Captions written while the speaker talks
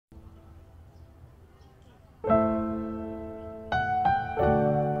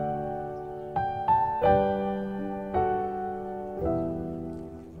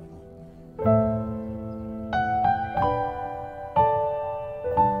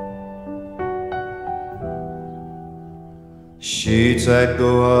She'd take the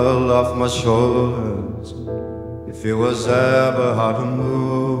world off my shoulders if it was ever hard to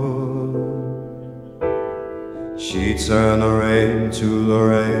move. She'd turn the rain to the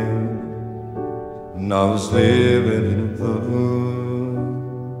rain, and I was living in a blue.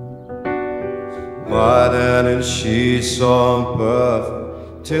 Why then is she so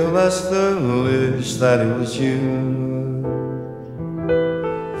perfect till I still wish that it was you?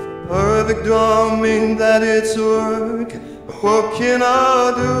 Perfect don't mean that it's work. What can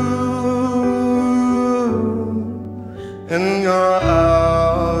I do? And you're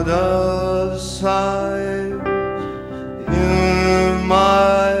out of sight in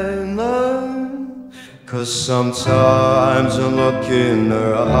my life. 'Cause sometimes I look in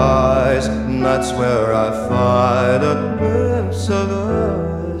her eyes, and that's where I find a glimpse of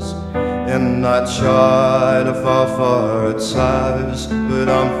us. And I try to fall for her ties, but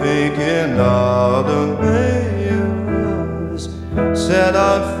I'm thinking of the way you was. Said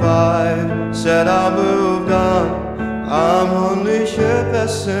I'd fight, said I moved on. I'm only here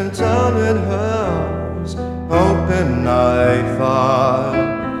passing time in her arms, hoping I'd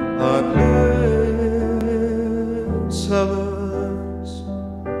find a glimpse of us.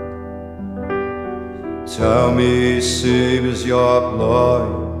 Tell me, Steve, is your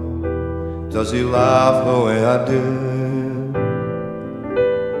glory? Does he laugh the way I did?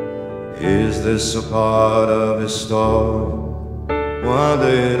 Is this a part of his story, one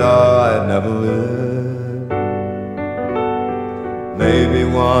that I'd never lived? Maybe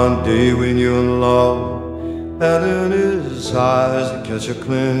one day when you're alone, and in his eyes you catch a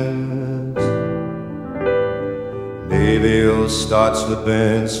glimpse, maybe he'll start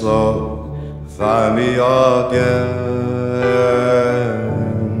slipping slow, find me again.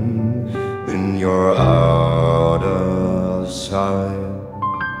 You're out of sight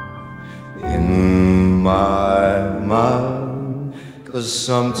in my mind. 'Cause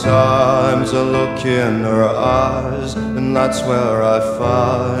sometimes I look in her eyes, and that's where I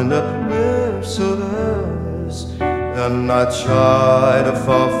find a glimpse of us. And I try to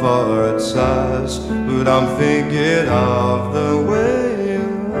fall for her ties, but I'm thinking of the way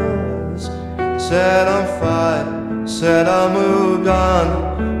it was. Said I'm fine, said I moved on.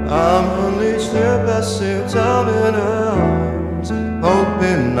 I'm only still passing time in her arms,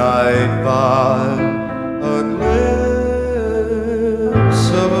 hoping I'd find a glimpse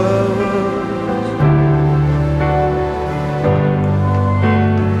of us.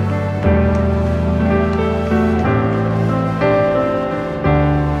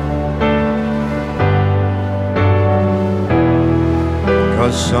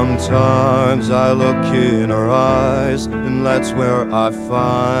 'Cause sometimes I look in her eyes, and that's where I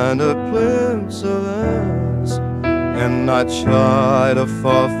find a glimpse of us. And I try to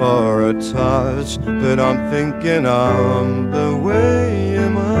fall for a touch, but I'm thinking of the way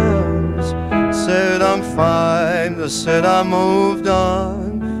it was. Said I'm fine, I said I moved on.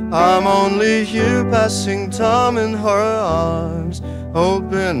 I'm only here passing time in her arms,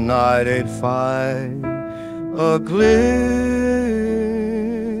 hoping I'd find a glimpse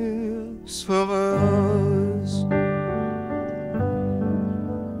of her.